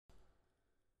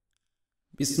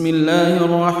بسم الله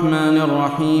الرحمن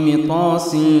الرحيم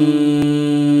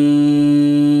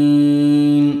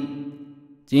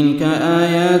تلك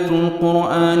آيات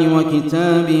القرآن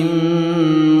وكتاب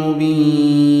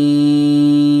مبين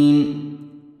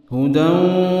هدى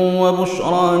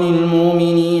وبشرى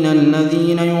للمؤمنين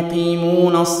الذين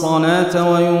يقيمون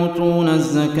الصلاة ويؤتون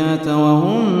الزكاة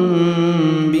وهم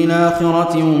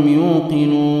بالآخرة هم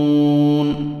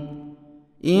يوقنون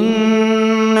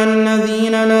إن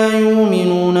الذين لا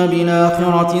يؤمنون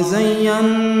بالآخرة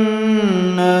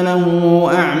زينا لهم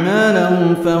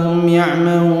أعمالهم فهم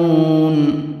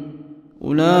يعمهون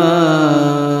أولئك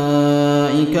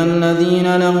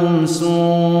الذين لهم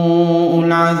سوء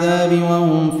العذاب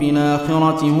وهم في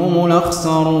الآخرة هم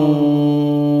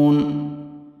الأخسرون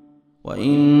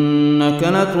وإنك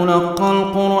لتلقى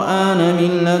القرآن من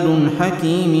لدن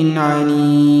حكيم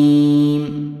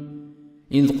عليم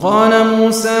إذ قال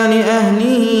موسى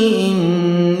لأهله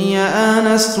إني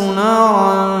آنست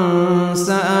نارا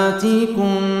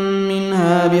سآتيكم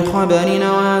منها بخبر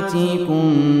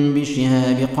وآتيكم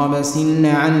بشهاب قبس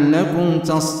لعلكم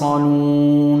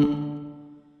تصطلون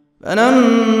فلما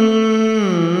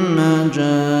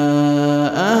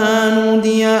جاءها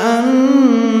نودي أن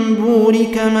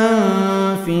بورك من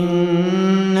في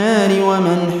النار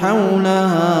ومن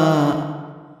حولها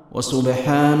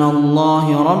وسبحان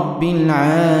الله رب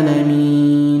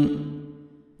العالمين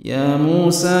يا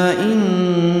موسى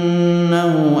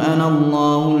إنه أنا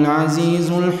الله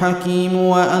العزيز الحكيم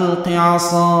وألق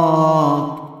عصاك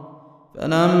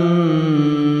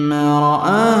فلما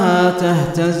رآها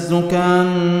تهتز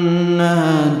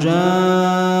كأنها جان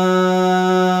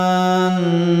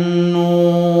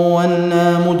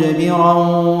ولا مدبرا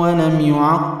ولم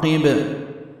يعقب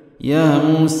يا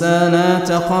موسى لا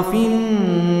تخف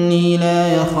إني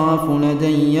لا يخاف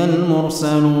لدي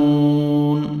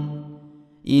المرسلون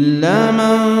إلا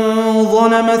من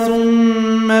ظلم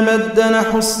ثم بدل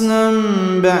حسنا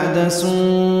بعد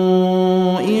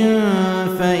سوء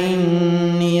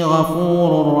فإني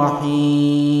غفور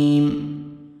رحيم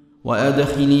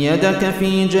وأدخل يدك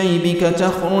في جيبك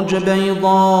تخرج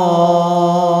بيضاء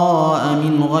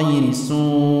من غير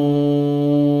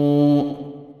سوء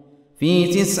في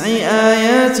 9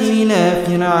 آيات إلى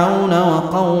فرعون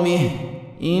وقومه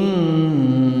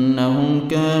إنهم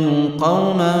كانوا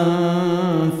قوما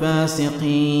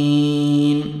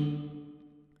فاسقين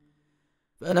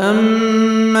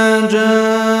فلما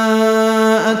جاءتهم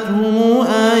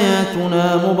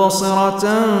آياتنا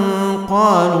مبصرة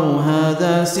قالوا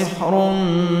هذا سحر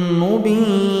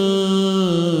مبين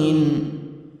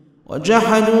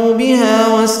وجحدوا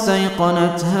بها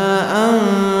واستيقنتها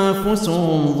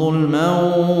أنفسهم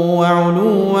ظلما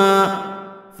وعلوا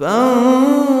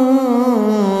فانظر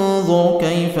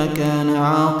كيف كان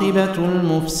عاقبة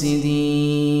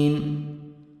المفسدين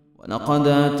ولقد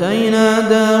آتينا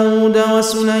داود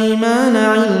وسليمان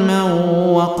علما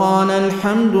وقال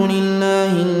الحمد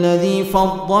لله الذي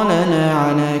فضلنا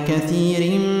على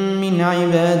كثير من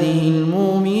عباده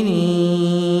المؤمنين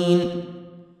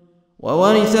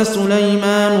وورث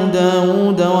سليمان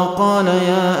داود وقال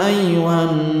يا أيها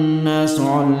الناس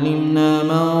علمنا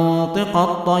منطق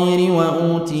الطير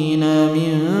وأوتينا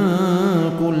من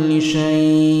كل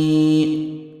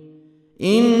شيء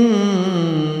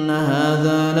إن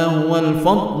هذا لهو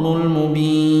الفضل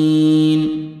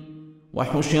المبين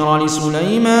وحشر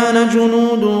لسليمان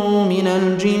جنوده من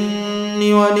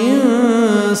الجن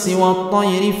والإنس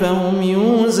والطير فهم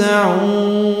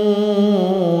يوزعون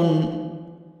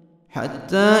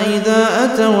حتى إذا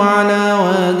أتوا على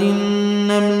واد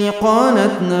النمل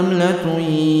قالت نملة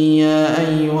يا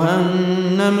أيها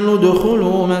النمل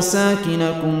ادخلوا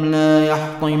مساكنكم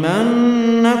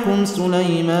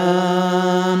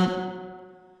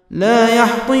لا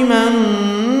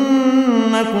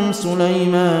يحطمنكم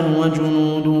سليمان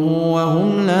وجنوده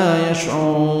وهم لا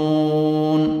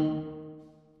يشعرون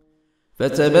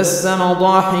فتبسم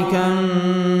ضاحكا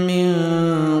من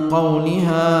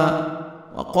قولها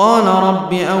وقال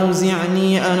رب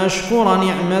أوزعني أن أشكر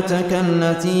نعمتك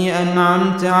التي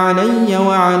أنعمت علي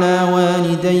وعلى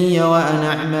والدي وأن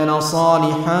أعمل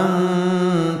صالحا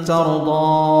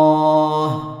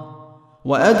ترضاه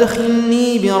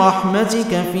وأدخلني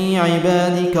برحمتك في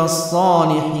عبادك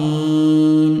الصالحين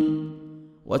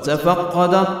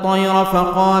وتفقد الطير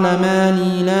فقال ما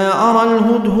لي لا أرى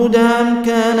الهدهد أم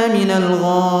كان من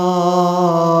الغائبين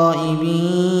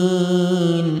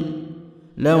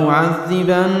لو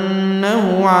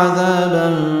عذبنه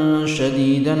عذابا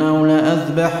شديدا أو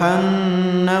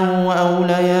لأذبحنه أو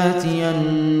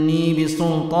لياتيني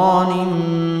بسلطان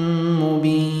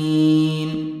مبين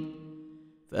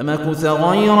فمكث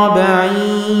غير بعيد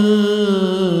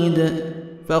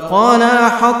فقال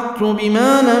أحطت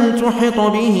بما لم تحط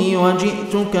به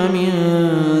وجئتك من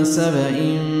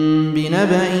سبأ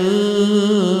بنبأ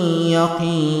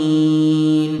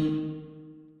يقين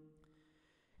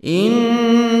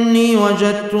إني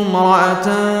وجدت امرأة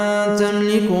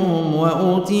تملكهم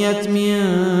وأوتيت من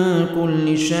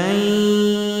كل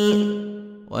شيء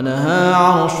ولها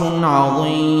عرش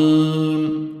عظيم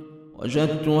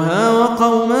وجدتها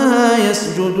وقومها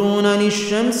يسجدون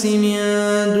للشمس من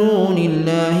دون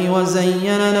الله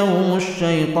وزين لهم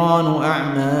الشيطان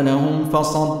أعمالهم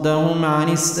فصدهم عن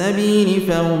السبيل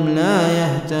فهم لا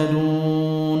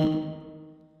يهتدون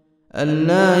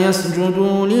ألا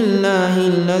يسجدوا لله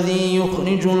الذي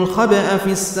يخرج الخبأ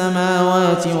في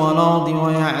السماوات والأرض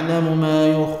ويعلم ما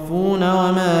يخفون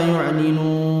وما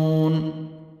يعلنون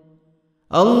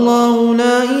الله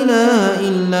لا إله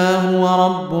إلا هو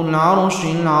رب العرش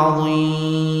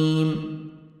العظيم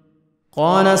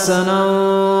قال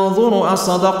سننظر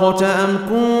أصدقت أم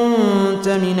كنت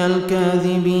من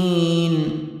الكاذبين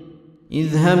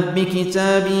اذهب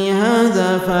بكتابي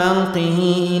هذا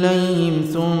فألقه إليهم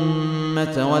ثم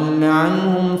تول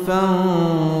عنهم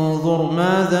فانظر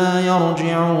ماذا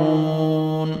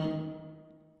يرجعون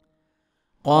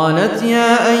قالت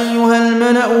يا أيها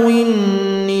الملأ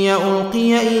إني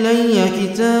ألقي إلي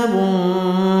كتاب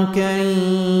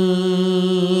كريم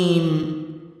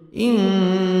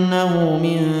إنه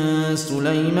من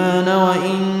سليمان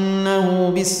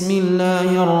وإنه بسم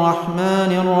الله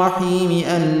الرحمن الرحيم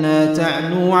ألا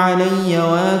تعلوا علي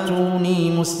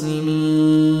واتوني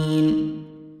مسلمين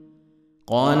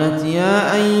قالت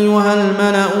يا أيها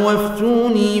الملأ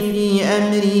وافتوني في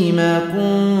أمري ما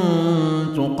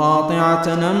كنت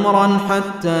قاطعة أمرا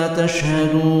حتى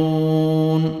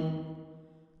تشهدون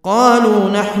قالوا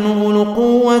نحن أولو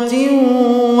قوة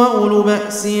وأولو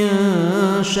بأس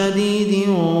شديد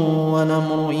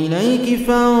والأمر إليك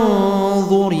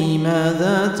فانظري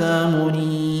ماذا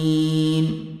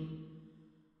تأمرين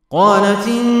قالت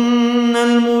إن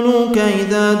الملوك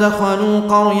إذا دخلوا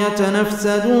قرية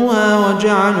نفسدوها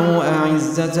وجعلوا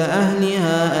أعزة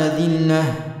أهلها أذلة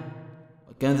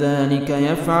وكذلك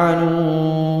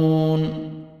يفعلون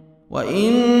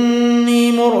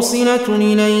وإني مرسلة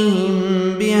إليهم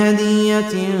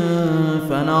بهدية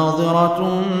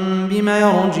فناظرة بما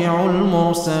يرجع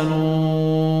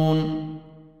المرسلون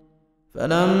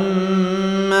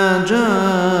فلما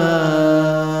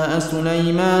جاء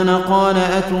سليمان قال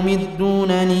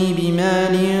أتمدونني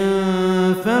بمال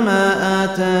فما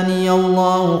آتاني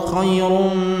الله خير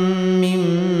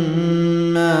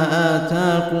مما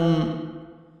آتاكم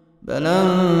بل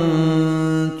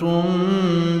أنتم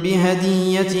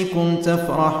بهديتكم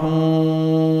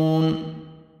تفرحون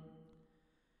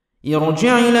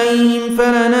ارجع إليهم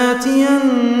فلناتينهم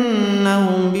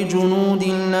بجنود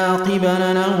لا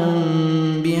قبل لهم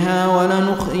بها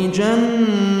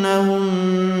ولنخرجنهم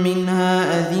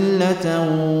منها أذلة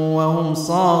وهم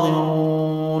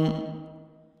صاغرون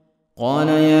قال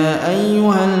يا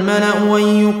أيها الملأ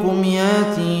أيكم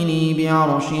ياتيني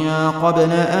بعرشها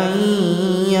قبل أن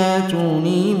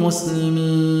ياتوني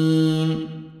مسلمين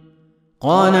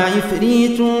قال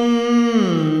عفريت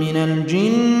من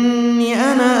الجن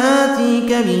أنا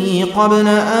آتيك به قبل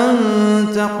أن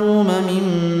تقوم من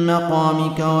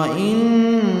مقامك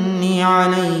وإني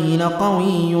عليه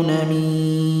لقوي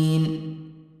أمين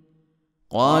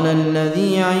قال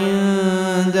الذي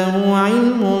عنده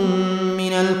علم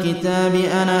من الكتاب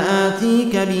أنا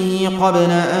آتيك به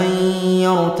قبل أن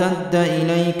يرتد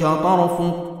إليك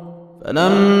طرفك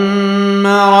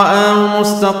فلما رآه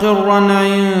مستقرا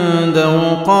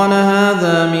عنده قال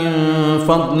هذا من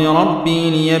فضل ربي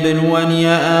ليبلوني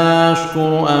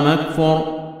أشكر أم أكفر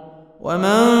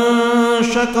ومن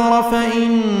شكر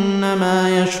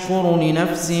فإنما يشكر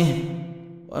لنفسه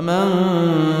ومن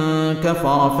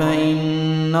كفر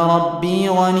فإن ربي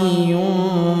غني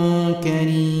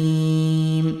كريم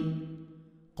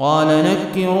قال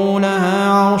نكروا لها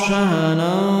عرشها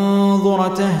ننظر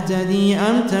تهتدي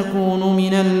أم تكون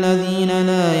من الذين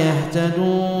لا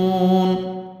يهتدون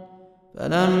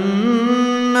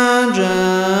فلما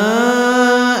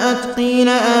جاءت قيل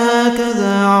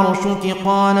أهكذا عرشك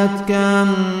قالت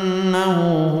كأنه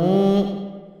هو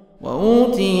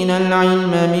وأوتينا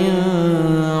العلم من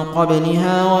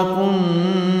قبلها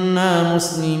وكنا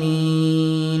مسلمين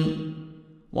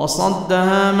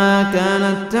وصدها ما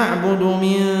كانت تعبد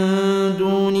من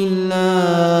دون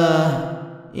الله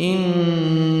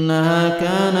إنها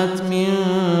كانت من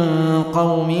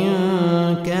قوم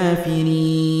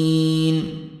كافرين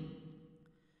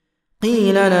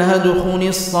قيل لها ادخل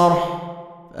الصرح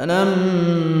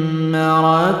فلما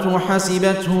رأته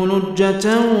حسبته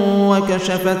لجة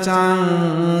وكشفت عن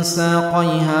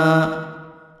ساقيها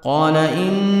قال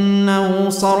إنه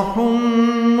صرح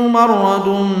ممرد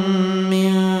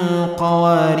من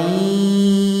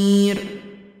قوارير.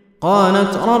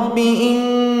 قالت رب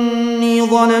إني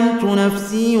ظلمت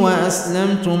نفسي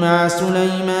وأسلمت مع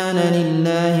سليمان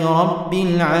لله رب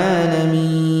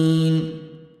العالمين.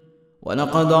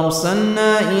 ولقد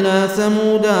أرسلنا إلى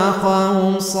ثمود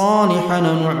أخاهم صالحا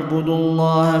أن اعبدوا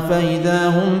الله فإذا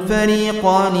هم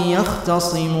فريقان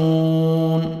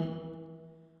يختصمون.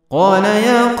 قال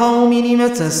يا قوم لم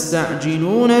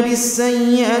تستعجلون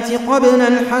بالسيئة قبل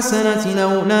الحسنة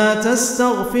لولا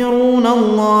تستغفرون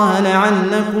الله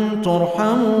لعلكم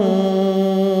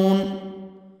ترحمون.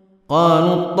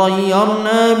 قالوا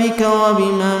اطيرنا بك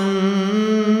وبمن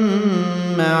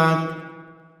معك.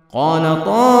 قال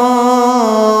طائركم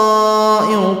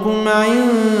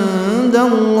عند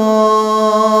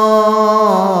الله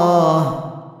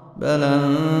بل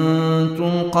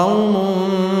أنتم قوم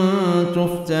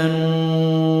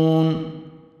تفتنون.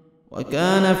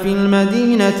 وكان في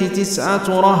المدينة 9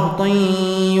 رهط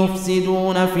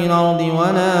يفسدون في الأرض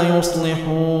ولا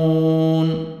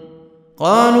يصلحون.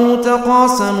 قالوا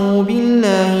تقاسموا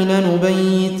بالله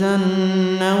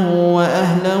لنبيتنه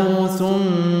وأهله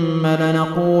ثم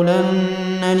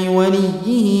لنقولن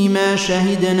لوليه ما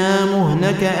شهدنا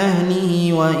مهلك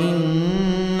أهله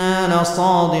وإنا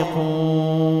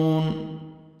لصادقون.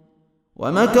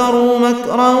 ومكروا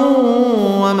مكرا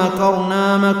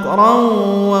ومكرنا مكرا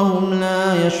وهم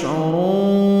لا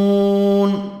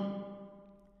يشعرون.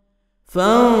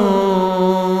 فانظر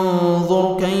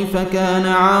كيف كان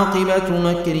عاقبة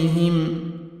مكرهم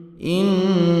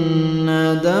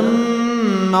إنا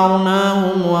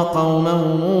دمرناهم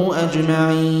وقومهم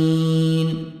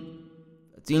أجمعين.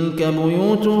 تلك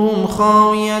بيوتهم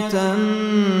خاوية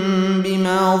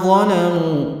بما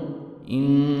ظلموا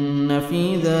إن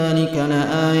في ذلك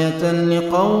لآية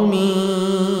لقوم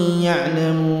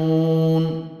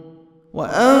يعلمون.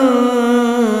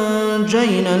 وأنجينا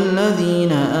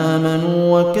الذين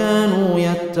آمنوا وكانوا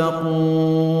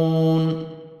يتقون.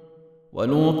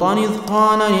 ولوطا إذ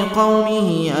قال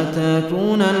لقومه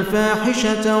أتاتون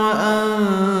الفاحشة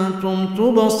وأنتم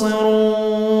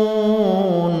تبصرون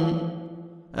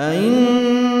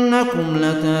أئنكم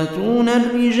لتاتون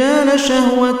الرجال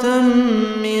شهوة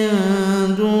من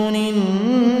دون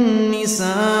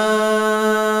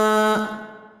النساء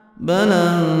بل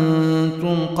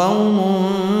أنتم قوم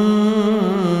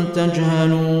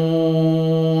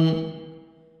تجهلون.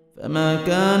 فما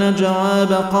كان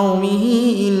جواب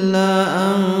قومه إلا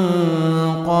أن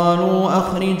قالوا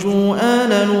أخرجوا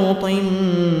آل لوط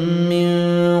من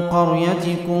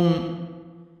قريتكم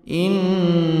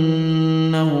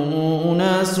إنهم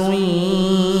أناس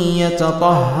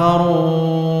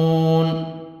يتطهرون.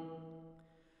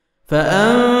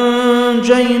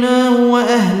 فأنجيناه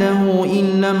وأهله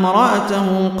إلا امرأته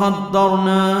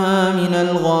قدرناها من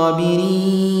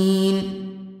الغابرين.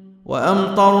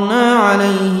 وأمطرنا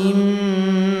عليهم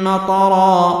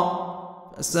مطرا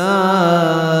فساء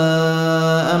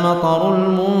مطر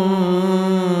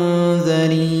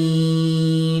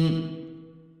المنذرين.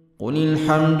 قل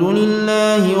الحمد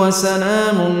لله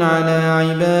وسلام على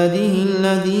عباده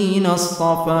الذين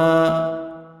اصطفى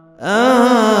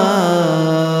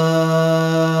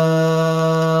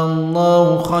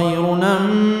الله خير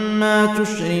أما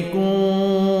تشركون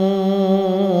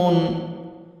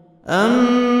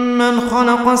أمن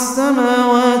خلق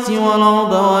السماوات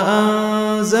والأرض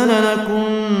وأنزل لكم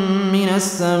من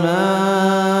السماء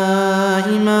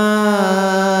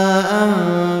ماء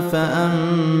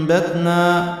فأنبتنا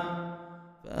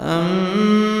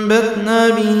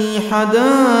به حدائق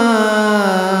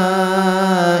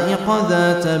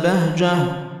ذات بهجة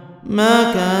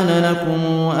ما كان لكم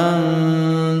أن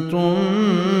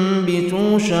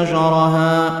تنبتوا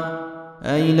شجرها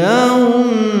أإله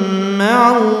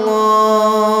مع الله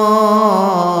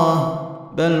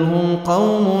بل هم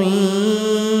قوم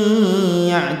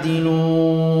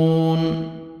يعدلون.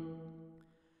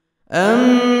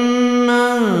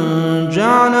 أمن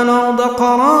جعل الأرض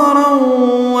قرارا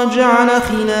وجعل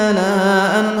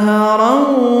خلالها أنهارا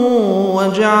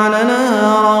وجعل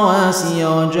لها رواسي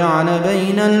وجعل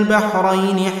بين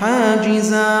البحرين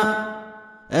حاجزا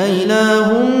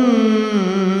أإله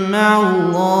مع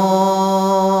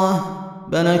الله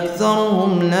بل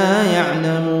أكثرهم لا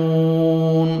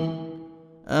يعلمون.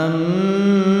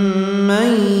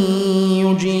 أمن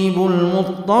يجيب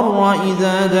المضطر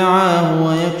إذا دعاه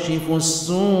ويكشف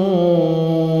السوء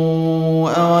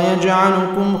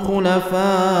ويجعلكم خلفاء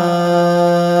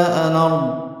الأرض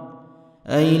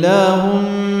أإله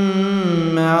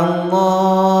مع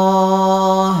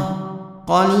الله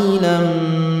قليلا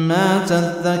ما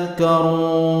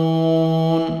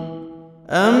تذكرون.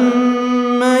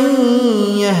 أَمَّن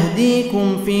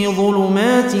يَهْدِيكُمْ فِي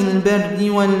ظُلُمَاتِ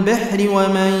الْبَرِّ وَالْبَحْرِ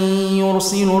وَمَن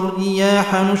يُرْسِلُ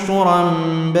الرِّيَاحَ نُشُرًا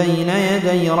بَيْنَ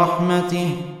يَدَيْ رَحْمَتِهِ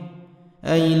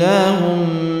أَإِلَٰهٌ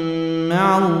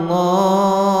مَّعَ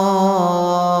اللَّهِ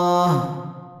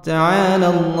تَعَالَى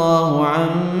اللَّهُ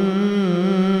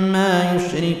عَمَّا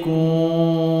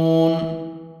يُشْرِكُونَ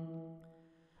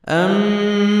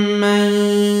أَمَّن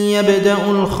يَبْدَأُ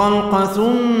الْخَلْقَ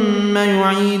ثُمَّ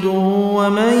يُعِيدُهُ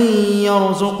وَمَن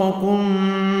يَرْزُقُكُم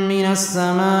مِّنَ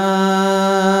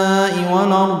السَّمَاءِ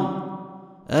وَالْأَرْضِ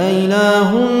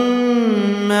أَإِلَٰهٌ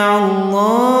مَّعَ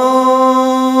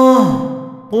اللَّهِ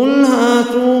قُلْ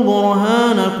هَاتُوا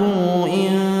بُرْهَانَكُمْ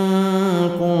إِن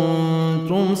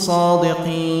كُنتُمْ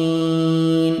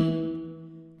صَادِقِينَ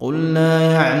قُل لَّا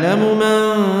يَعْلَمُ مَن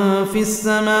فِي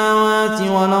السَّمَاوَاتِ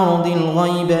وَالْأَرْضِ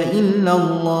الْغَيْبَ إِلَّا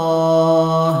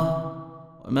اللَّهُ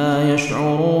وَمَا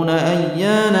يَشْعُرُونَ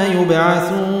أَيَّانَ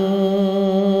يُبْعَثُونَ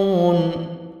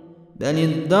بَلِ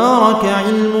ادَّارَكَ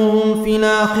عِلْمُهُمْ فِي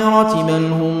الْآخِرَةِ بَلْ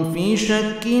هُمْ فِي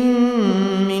شَكٍّ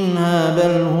مِّنْهَا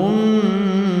بَلْ هُم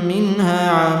مِّنْهَا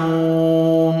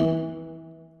عَمُونَ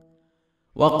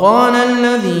وَقَالَ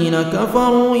الَّذِينَ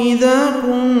كَفَرُوا إِذَا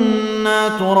كُنَّا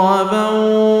تُرَابًا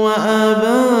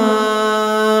وَآبَاؤُنَا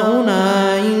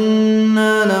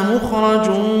إِنَّا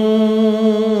لَمُخْرَجُونَ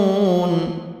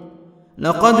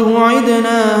لَقَدْ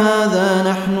وُعِدْنَا هَٰذَا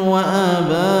نَحْنُ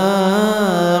وَآبَاؤُنَا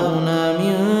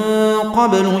مِن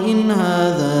قَبْلُ إِنْ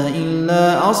هَٰذَا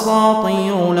إِلَّا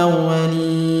أَسَاطِيرُ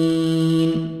الْأَوَّلِينَ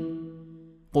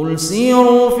قُلْ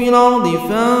سِيرُوا فِي الْأَرْضِ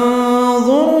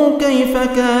فَانظُرُوا كَيْفَ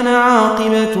كَانَ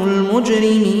عَاقِبَةُ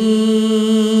الْمُجْرِمِينَ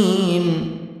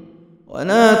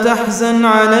وَلَا تَحْزَنْ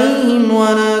عَلَيْهِمْ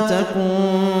وَلَا تَكُن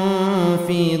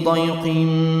فِي ضَيْقٍ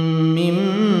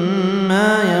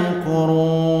مِّمَّا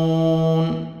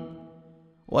يَمْكُرُونَ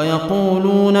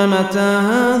وَيَقُولُونَ مَتَىٰ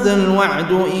هَٰذَا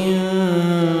الْوَعْدُ إِن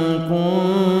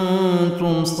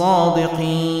كُنتُمْ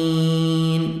صَادِقِينَ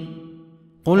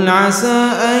قُلْ عَسَىٰ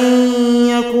أَن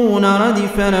يَكُونَ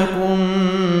رَدِفَ لَكُم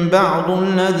بَعْضُ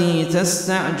الَّذِي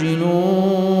تَسْتَعْجِلُونَ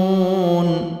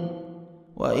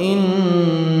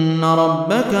وَإِنَّ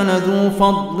رَبَّكَ لَذُو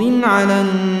فَضْلٍ عَلَى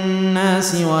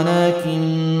النَّاسِ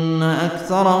وَلَٰكِنَّ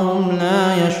أَكْثَرَهُمْ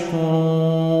لَا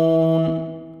يَشْكُرُونَ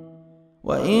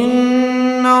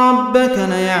وَإِنَّ رَبَّكَ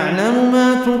لَيَعْلَمُ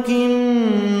مَا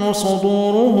تُكِنُّ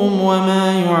صُدُورُهُمْ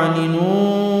وَمَا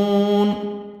يُعْلِنُونَ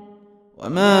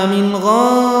وَمَا مِنْ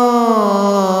غَائِبَةٍ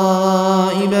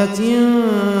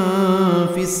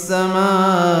في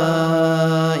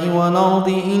السَّمَاءِ وَالْأَرْضِ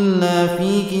إِلَّا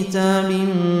في كِتَابٍ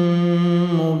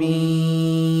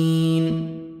مُّبِينٍ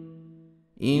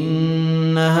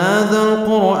إِنَّ هَٰذَا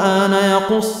الْقُرْآنَ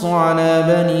يَقُصُّ عَلَىٰ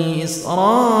بَنِي إِسْرَائِيلَ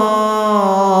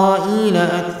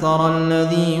أَكْثَرَ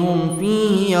الَّذِي هُمْ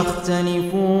فِيهِ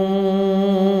يَخْتَلِفُونَ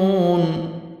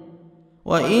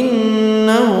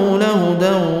وَإِنَّهُ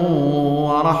لَهُدًى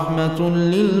وَرَحْمَةٌ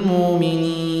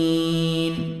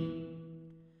لِّلْمُؤْمِنِينَ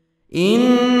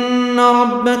إِنَّ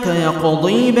رَبَّكَ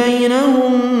يَقْضِي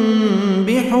بَيْنَهُم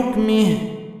بِحُكْمِهِ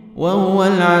وَهُوَ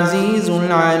الْعَزِيزُ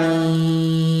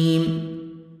الْعَلِيمُ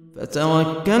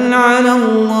فَتَوَكَّلْ عَلَى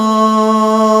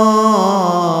اللَّهِ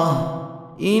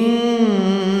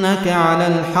إِنَّكَ عَلَى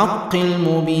الْحَقِّ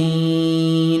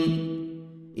الْمُبِينِ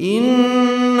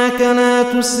إِنَّكَ لا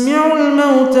تسمع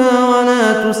الموتى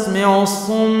ولا تسمع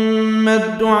الصم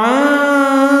الدعاء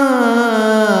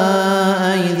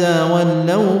إذا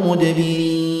ولوا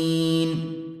مدبرين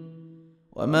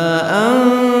وما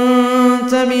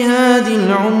أنت بهاد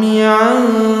العمي عن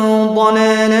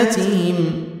ضلالتهم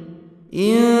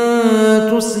إن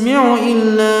تسمع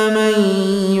إلا من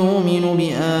يؤمن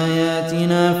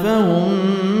بآياتنا فهم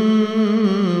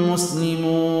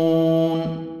مسلمون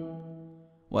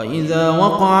وإذا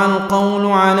وقع القول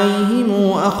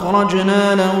عليهم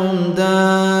أخرجنا لهم دابة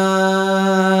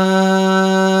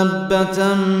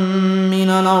من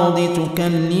الأرض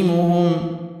تكلمهم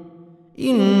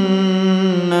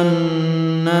إن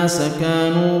الناس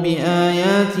كانوا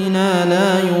بآياتنا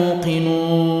لا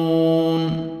يوقنون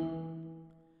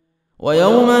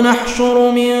ويوم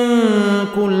نحشر من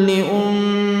كل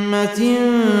أمة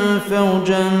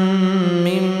فوجا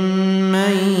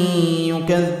ممن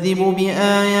يكذب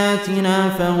بآياتنا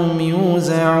فهم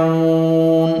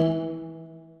يوزعون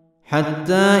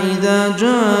حتى إذا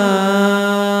جاءوا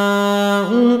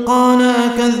قال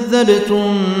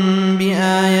أكذبتم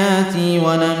بآياتي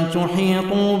ولم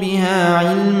تحيطوا بها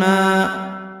علما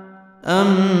أم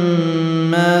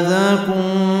ماذا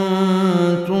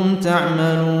كنتم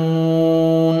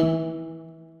تعملون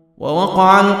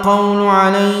ووقع القول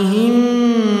عليهم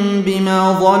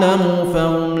بما ظلموا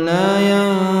فهم لا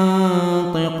ينطقون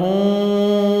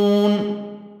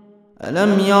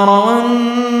ألم يروا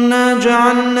أنا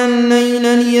جعلنا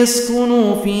الليل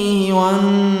ليسكنوا فيه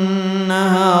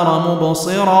والنهار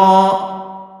مبصرا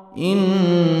إن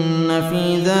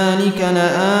في ذلك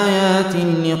لآيات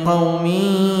لقوم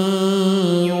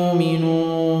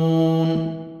يؤمنون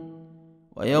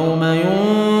ويوم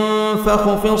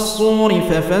ينفخ في الصور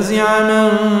ففزع من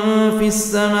في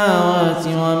السماوات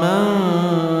ومن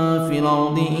في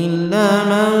الأرض إلا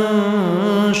من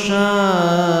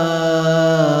شاء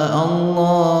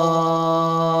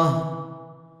الله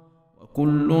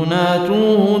وكلنا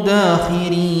آتوه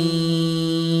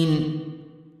داخرين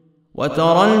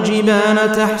وترى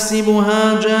الجبال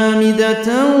تحسبها جامدة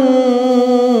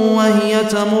وهي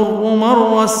تمر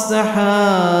مر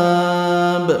السحاب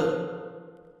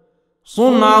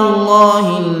صنع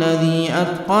الله الذي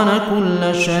أتقن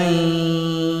كل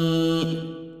شيء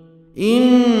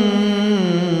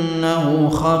إنه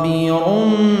خبير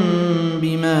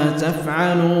بما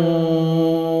تفعلون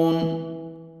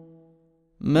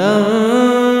من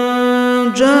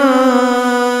جاء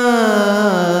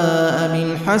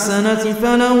بالحسنة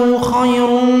فله خير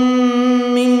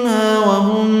منها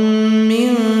وهم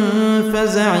من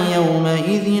فزع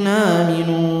يومئذ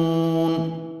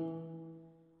آمنون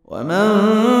ومن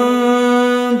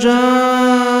جاء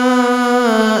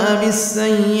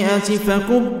بالسيئة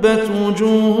فكبت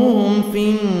وجوههم في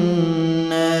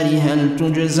النار هل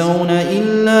تجزون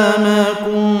إلا ما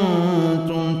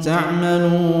كنتم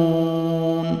تعملون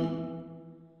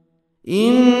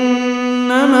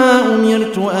إنما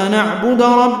أمرت أن أعبد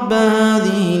رب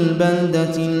هذه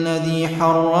البلدة الذي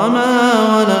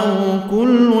حرمها وله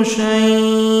كل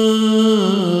شيء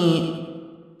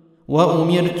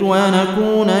وأمرت أن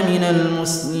أكون من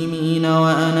المسلمين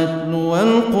وأن أتلو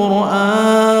القرآن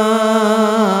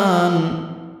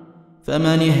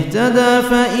فمن اهتدى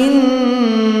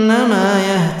فإنما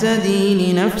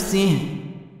يهتدي لنفسه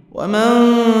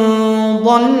ومن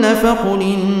ضل فقل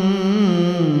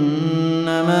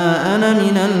إنما أنا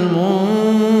من المنذرين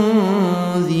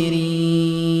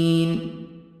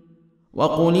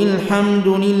وقل الحمد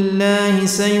لله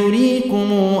سيريكم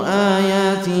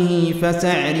آياته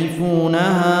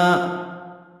فتعرفونها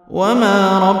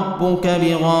وما ربك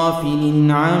بغافل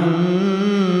عما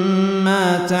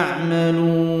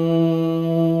تعملون